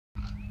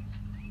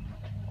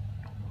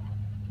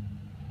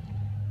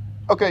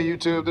Okay,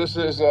 YouTube, this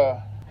is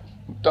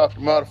Dr.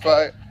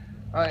 Modified.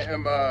 I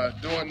am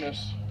doing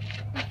this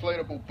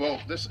inflatable boat.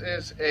 This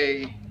is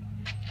a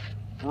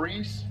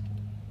BRIS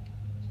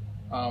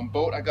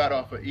boat I got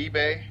off of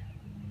eBay.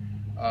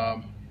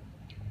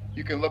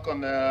 You can look on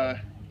the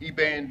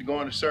eBay and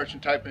go into search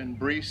and type in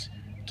BRIS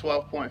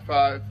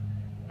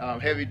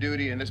 12.5 heavy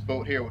duty, and this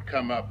boat here would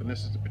come up, and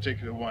this is the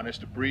particular one. It's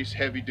the BRIS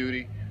heavy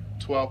duty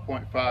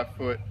 12.5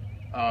 foot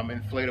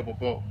inflatable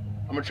boat.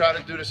 I'm gonna try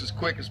to do this as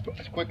quick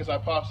as I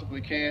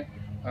possibly can.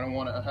 I don't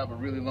want to have a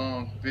really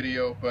long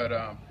video, but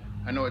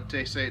I know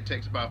they say it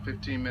takes about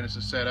 15 minutes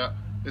to set up.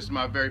 This is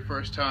my very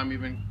first time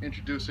even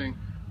introducing,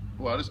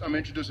 I'm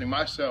introducing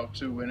myself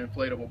to an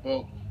inflatable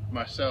boat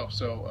myself.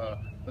 So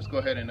let's go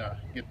ahead and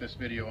get this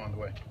video on the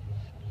way.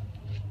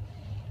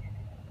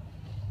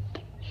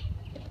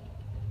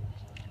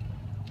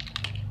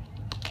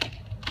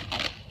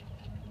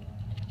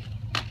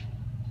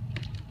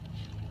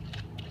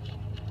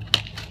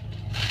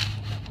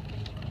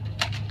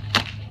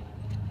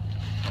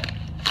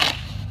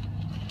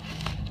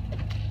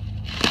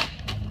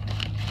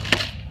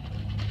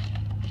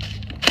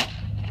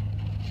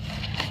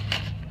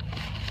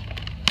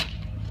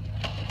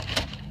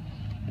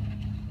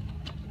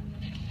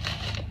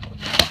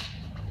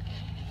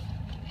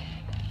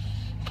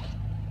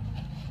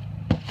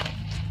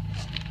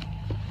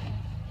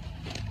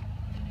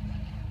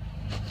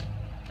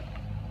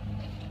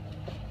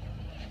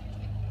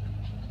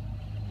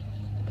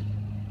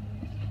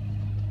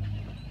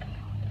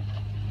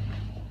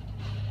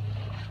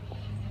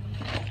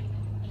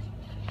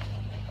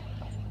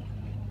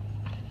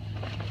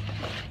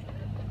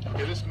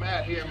 This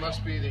mat here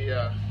must be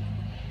the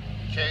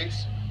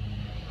case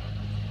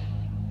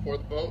for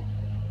the boat.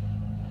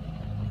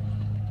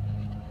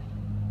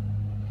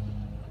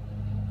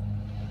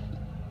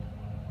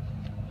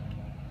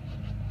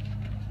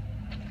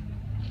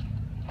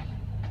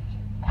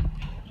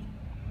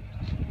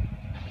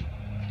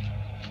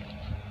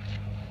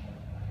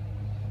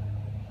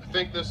 I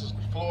think this is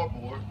the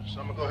floorboard, so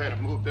I'm gonna go ahead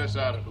and move this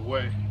out of the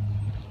way.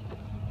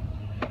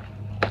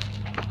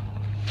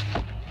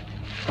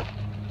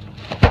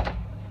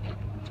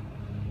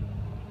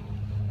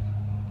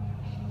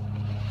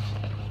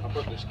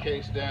 Put this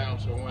case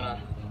down so when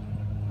I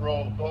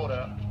roll the boat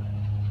up,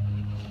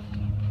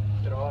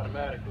 it'll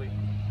automatically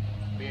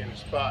be in the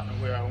spot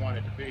and where I want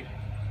it to be.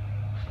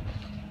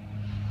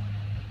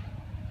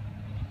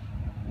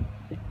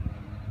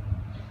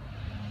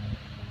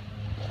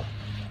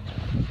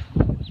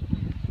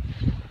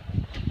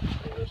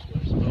 So this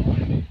one's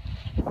going.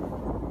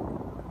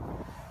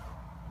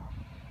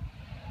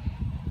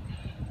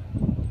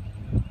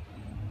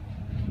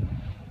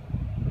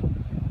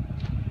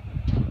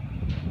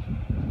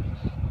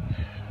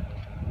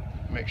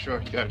 Make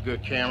sure you got a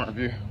good camera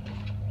view.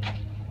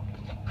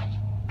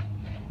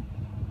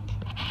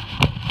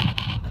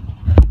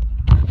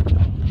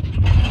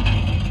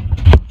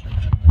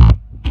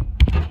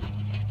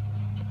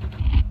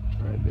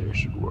 Right there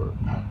should work.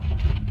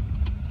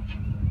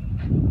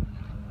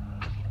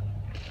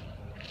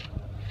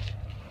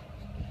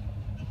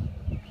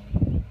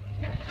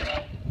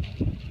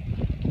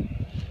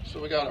 So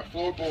we got our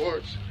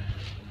floorboards.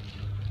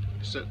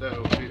 Set that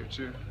over here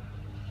too.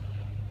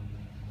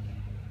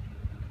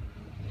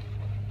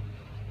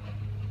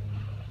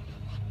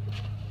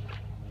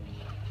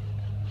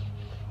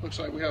 Looks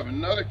like we have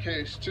another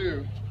case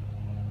too.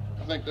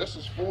 I think this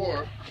is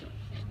 4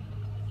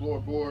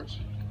 floorboards.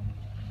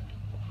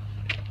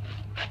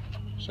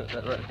 Set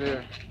that right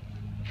there.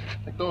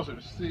 I think those are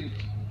the seats.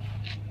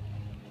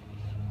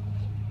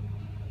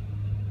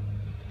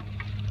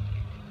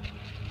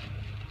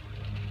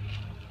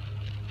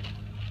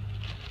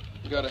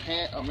 We got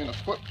a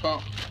foot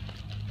pump.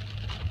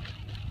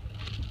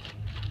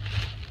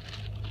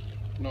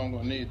 No, I'm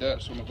gonna need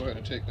that, so I'm gonna go ahead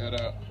and take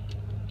that out.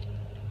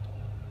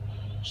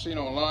 Seen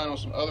online on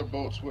some other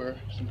boats where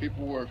some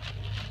people were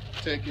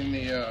taking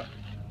the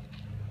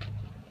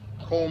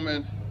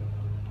Coleman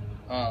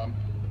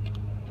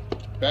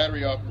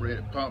battery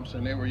operated pumps,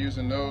 and they were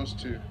using those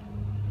to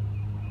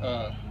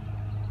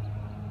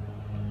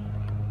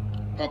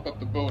pump up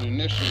the boat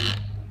initially.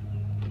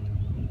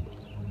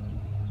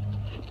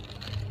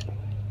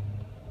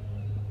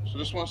 So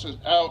this one says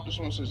out, this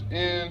one says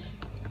in.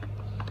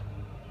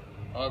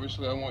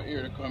 Obviously I want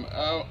air to come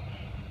out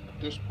at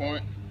this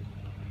point.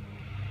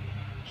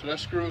 So that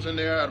screws in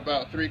there at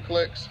about 3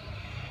 clicks.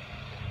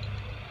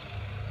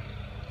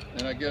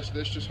 And I guess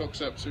this just hooks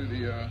up to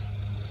the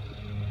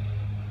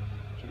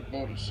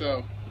boat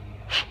itself.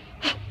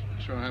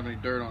 Make sure I don't have any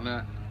dirt on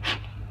that.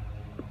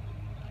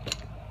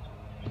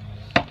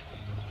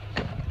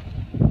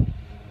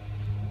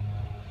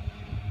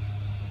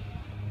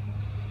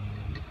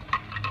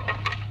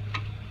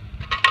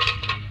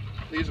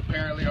 These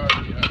apparently are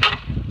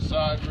the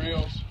side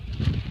rails.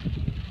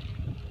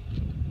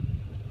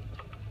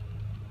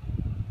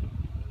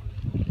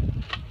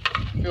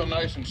 Feel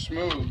nice and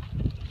smooth.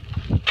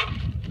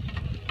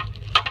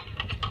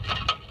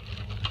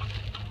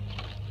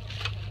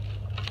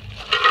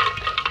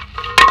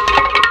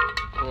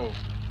 Whoa.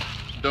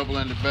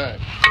 double-ended bag.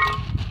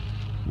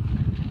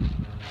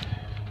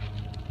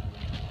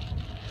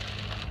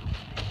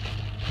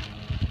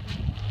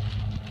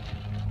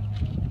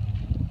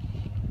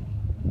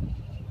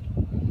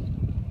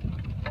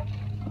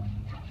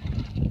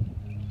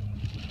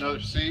 Another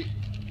seat.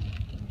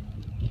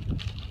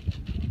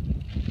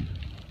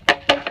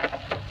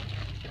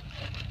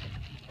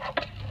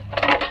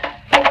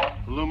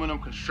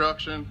 Aluminum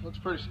construction, looks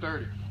pretty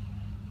sturdy.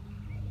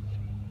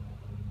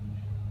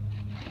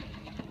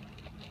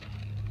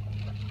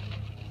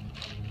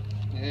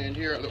 And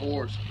here are the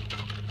oars.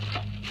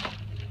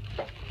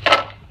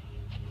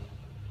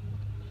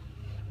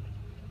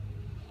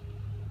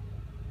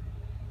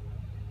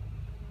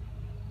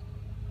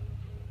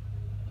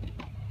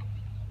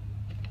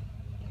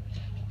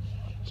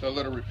 So a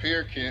little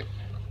repair kit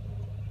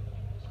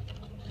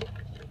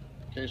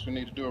in case we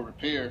need to do a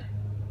repair.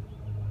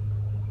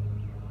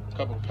 A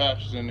couple of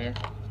patches in there.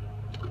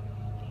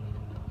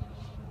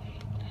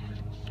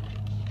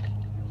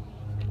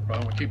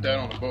 Probably want to keep that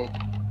on the boat.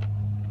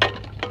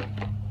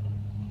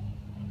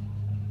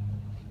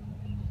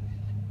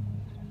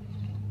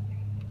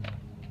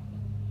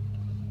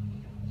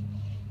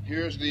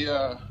 Here's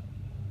the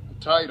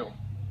title,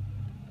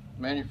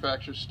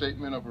 manufacturer's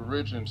statement of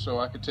origin. So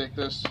I could take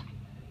this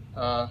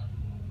and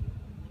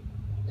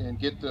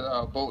get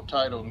the boat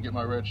titled and get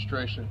my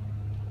registration.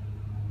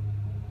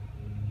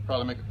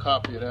 Probably make a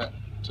copy of that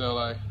until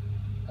I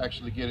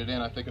actually get it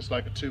in. I think it's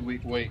like a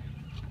 2-week wait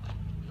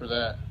for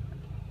that.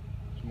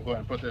 So I'm going to go ahead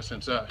and put this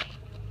inside.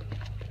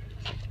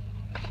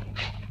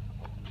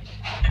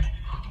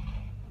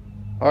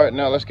 All right,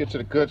 now let's get to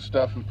the good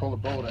stuff and pull the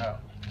boat out.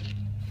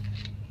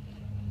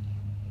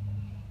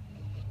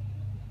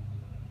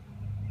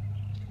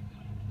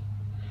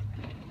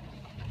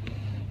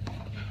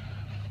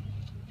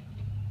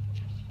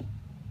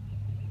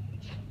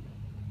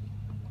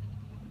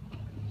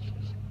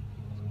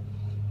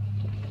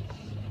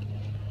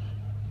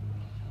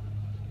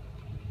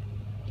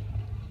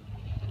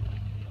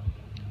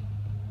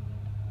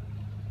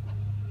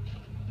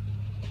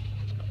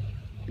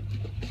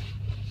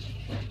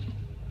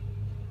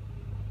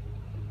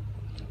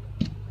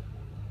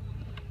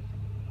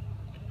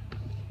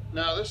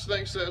 Now this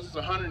thing says it's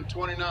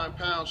 129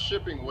 pounds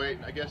shipping weight.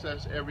 I guess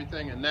that's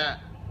everything in that.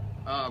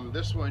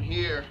 This one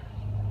here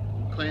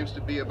claims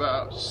to be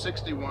about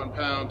 61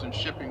 pounds in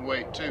shipping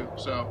weight too.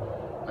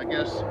 So I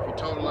guess if you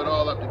total it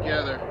all up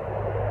together,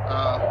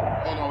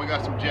 hold on, we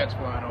got some jets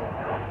flying over.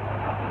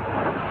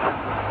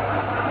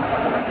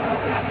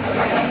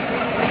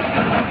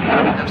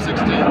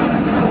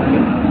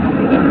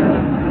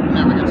 F-16.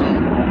 Never gets old.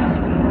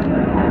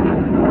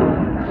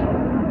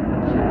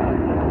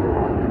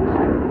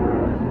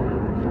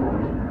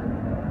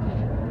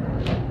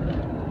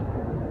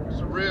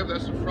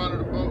 That's the front of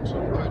the boat,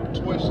 so I'm going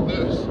to twist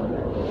this.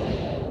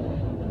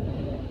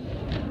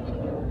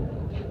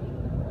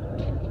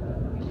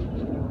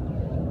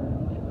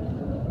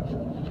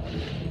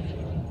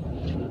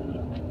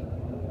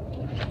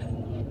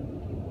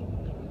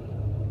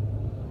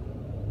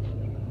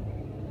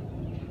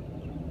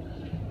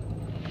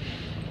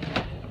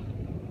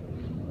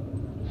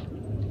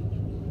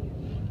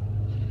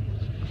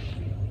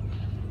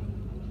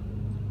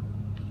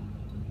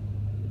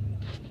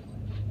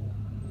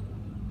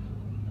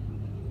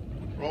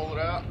 Roll it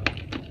out.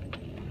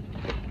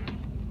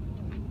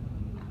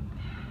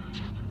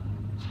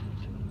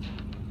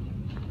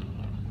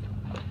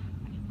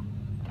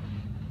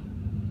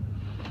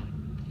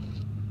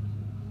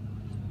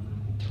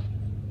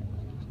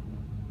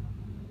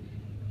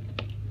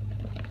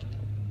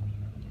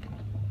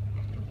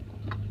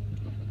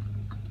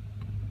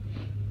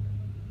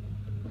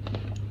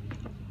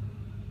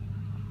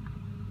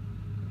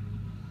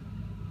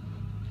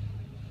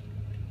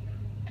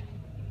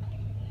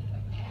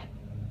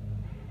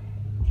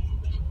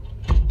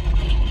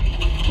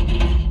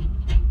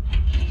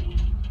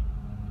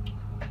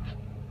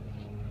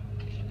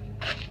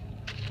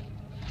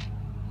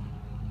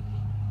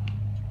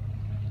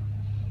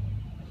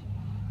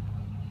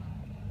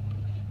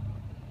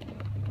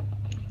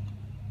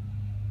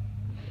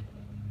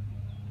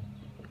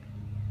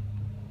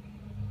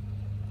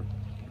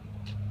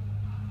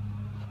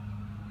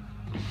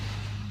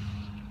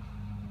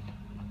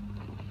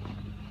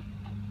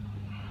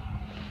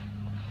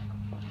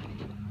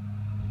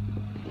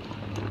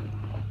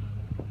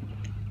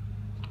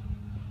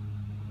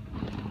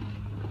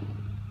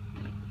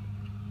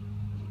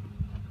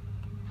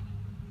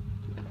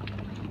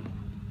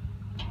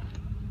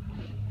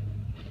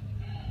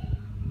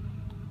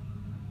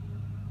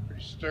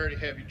 Sturdy,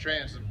 heavy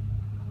transom.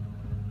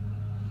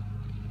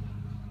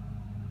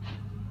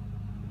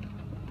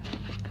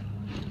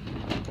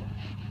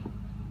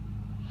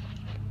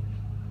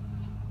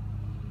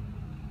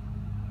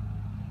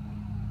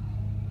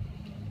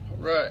 All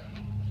right,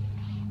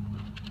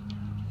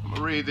 I'm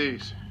gonna read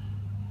these.